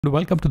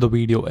Welcome to the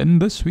video. In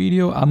this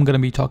video, I'm going to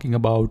be talking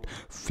about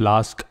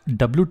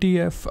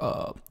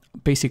Flask-WTF,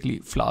 basically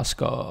Flask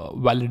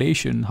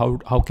validation.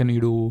 How can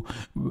you do,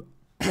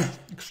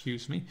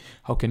 excuse me,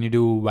 how can you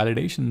do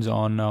validations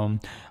on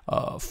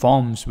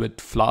forms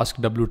with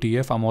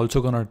Flask-WTF? I'm also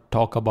going to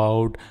talk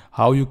about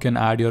how you can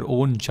add your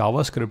own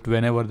JavaScript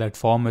whenever that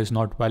form is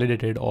not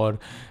validated, or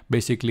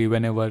basically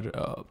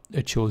whenever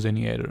it shows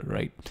any error,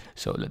 right?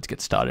 So let's get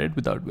started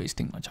without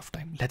wasting much of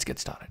time. Let's get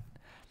started.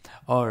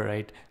 All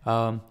right.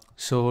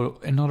 So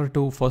in order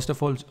to first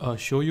of all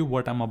show you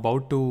what I'm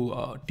about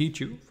to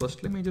teach you,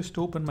 first let me just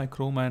open my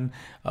Chrome and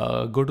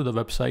go to the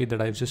website that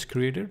I've just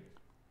created.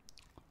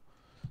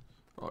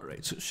 All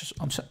right. So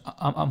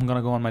I'm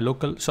gonna go on my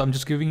local. So I'm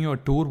just giving you a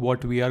tour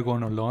what we are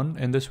going to learn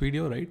in this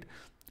video, right?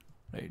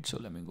 Right. So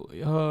let me go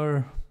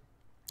here.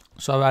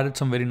 So I've added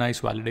some very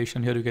nice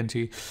validation here. You can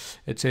see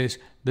it says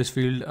this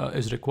field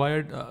is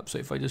required. So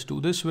if I just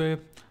do this way.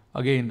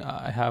 Again,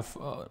 I have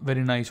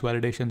very nice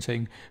validation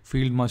saying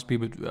field must be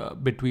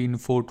between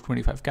 4 to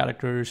 25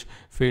 characters,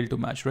 fail to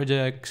match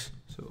regex.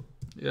 So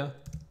yeah,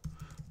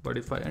 but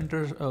if I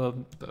enter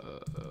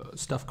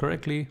stuff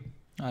correctly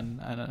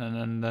and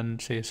then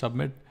say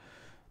submit,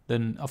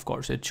 then of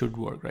course it should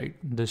work, right?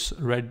 This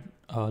red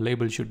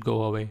label should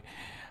go away.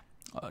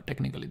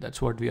 Technically,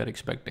 that's what we are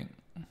expecting.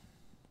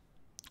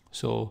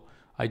 So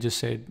I just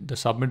said the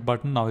submit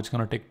button. Now it's going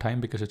to take time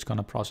because it's going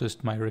to process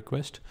my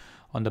request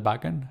on the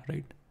backend,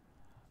 right?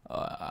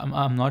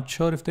 I'm not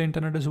sure if the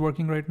internet is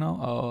working right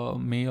now.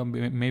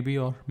 Maybe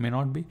or may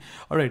not be.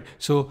 All right.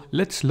 So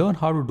let's learn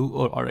how to do.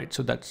 All right.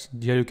 So that's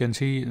here. You can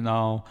see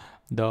now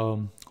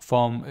the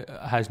form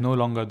has no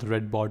longer the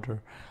red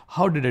border.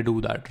 How did I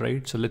do that?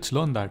 Right. So let's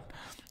learn that.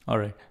 All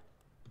right.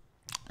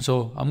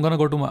 So I'm gonna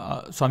go to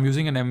my. So I'm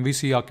using an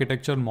MVC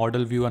architecture,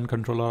 model view and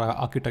controller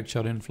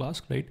architecture in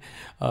Flask, right?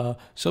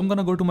 So I'm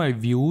gonna go to my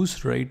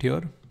views right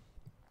here.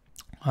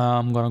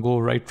 I'm gonna go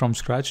right from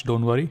scratch.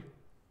 Don't worry.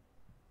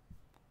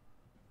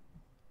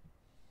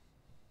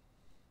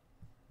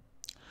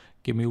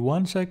 Give me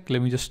one sec.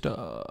 Let me just,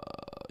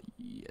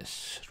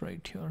 yes,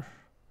 right here.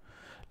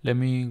 Let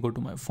me go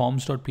to my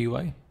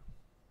forms.py.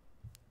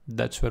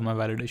 That's where my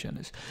validation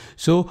is.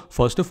 So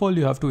first of all,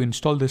 you have to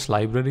install this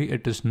library.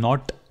 It is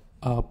not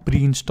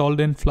pre-installed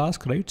in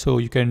Flask, right? So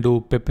you can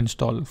do pip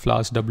install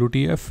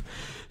Flask-WTF.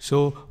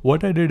 So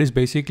what I did is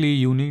basically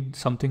you need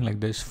something like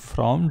this: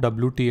 from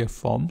WTF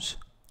forms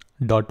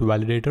dot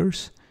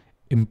validators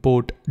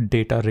import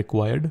data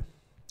required.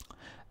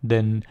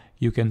 Then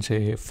you can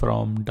say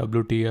from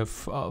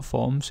WTF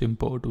forms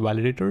import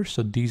validators.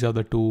 So these are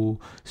the two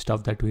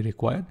stuff that we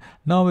require.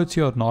 Now it's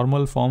your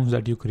normal forms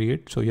that you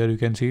create. So here you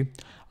can see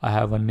I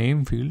have a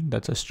name field,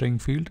 that's a string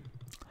field.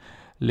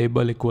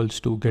 Label equals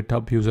to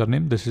GitHub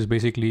username. This is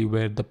basically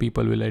where the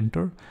people will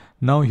enter.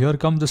 Now here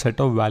comes the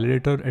set of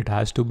validator. It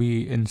has to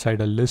be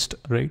inside a list,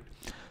 right?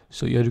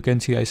 So here you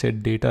can see I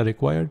said data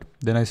required.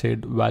 Then I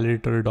said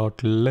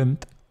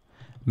validator.length.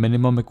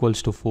 Minimum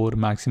equals to 4,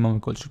 maximum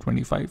equals to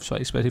 25. So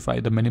I specify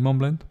the minimum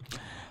length.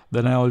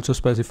 Then I also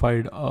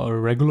specified a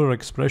regular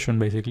expression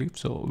basically.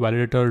 So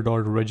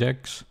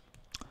validator.regex.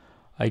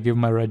 I give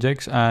my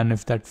regex, and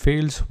if that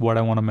fails, what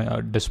I want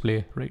to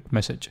display, right?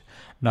 Message.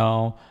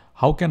 Now,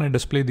 how can I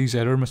display these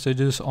error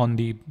messages on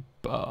the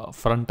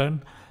front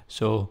end?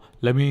 So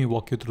let me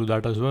walk you through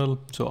that as well.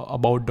 So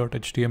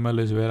about.html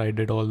is where I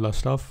did all the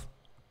stuff.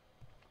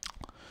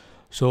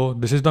 So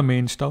this is the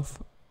main stuff.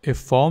 If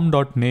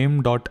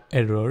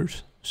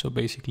form.name.errors, so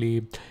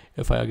basically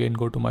if I again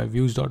go to my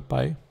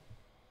views.py,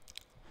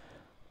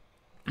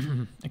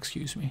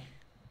 excuse me,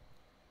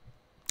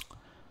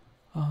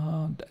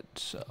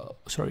 that's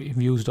sorry,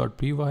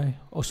 views.py,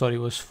 oh sorry, it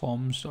was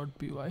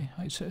forms.py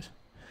I said.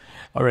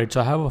 All right,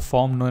 so I have a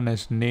form known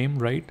as name,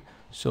 right?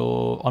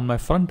 So on my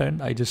front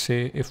end I just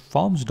say if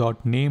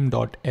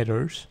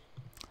forms.name.errors,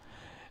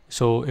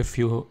 so if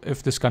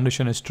this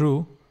condition is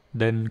true,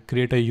 then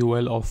create a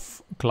UL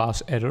of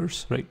class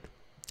errors, right?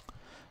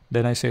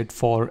 Then I said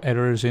for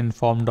errors in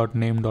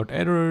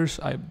form.name.errors,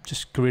 I'm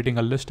just creating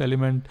a list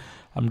element.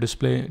 I'm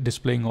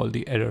displaying all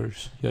the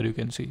errors. Here you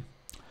can see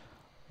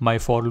my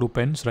for loop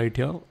ends right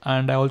here.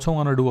 And I also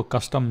want to do a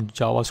custom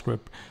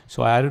JavaScript.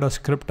 So I added a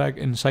script tag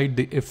inside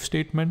the if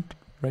statement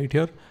right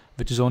here,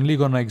 which is only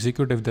going to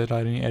execute if there are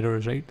any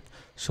errors, right?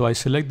 So I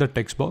select the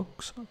text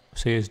box,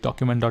 says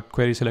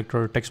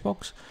document.querySelector text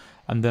box.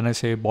 And then I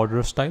say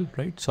border style,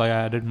 right? So I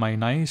added my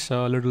nice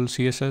little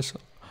CSS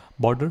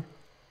border,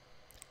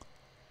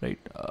 right?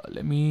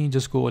 Let me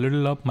just go a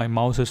little up. My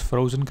mouse is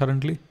frozen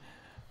currently.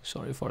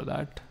 Sorry for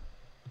that.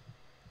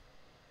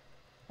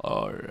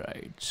 All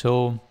right.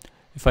 So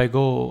if I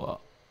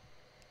go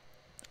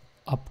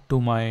up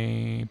to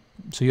my,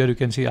 so here you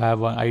can see I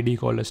have an ID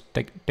called as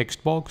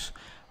text box.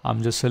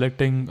 I'm just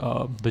selecting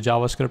the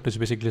JavaScript is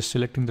basically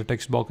selecting the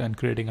text box and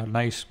creating a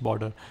nice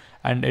border.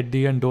 And at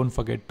the end, don't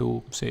forget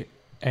to say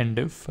end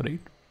if, right?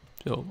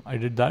 So I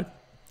did that.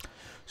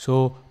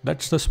 So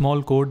that's the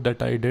small code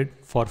that I did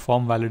for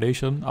form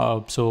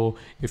validation. So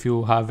if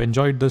you have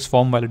enjoyed this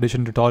form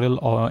validation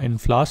tutorial in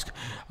Flask,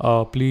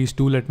 please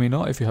do let me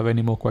know. If you have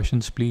any more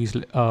questions, please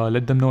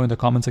let them know in the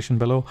comment section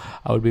below.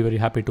 I would be very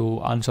happy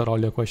to answer all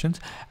your questions.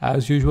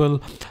 As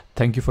usual,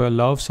 thank you for your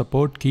love,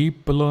 support.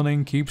 Keep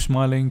learning, keep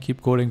smiling,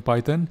 keep coding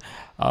Python.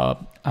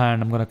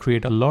 And I'm going to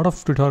create a lot of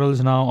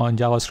tutorials now on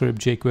JavaScript,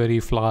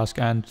 jQuery, Flask,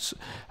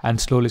 and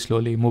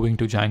slowly moving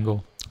to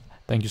Django.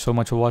 Thank you so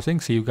much for watching.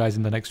 See you guys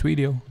in the next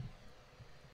video.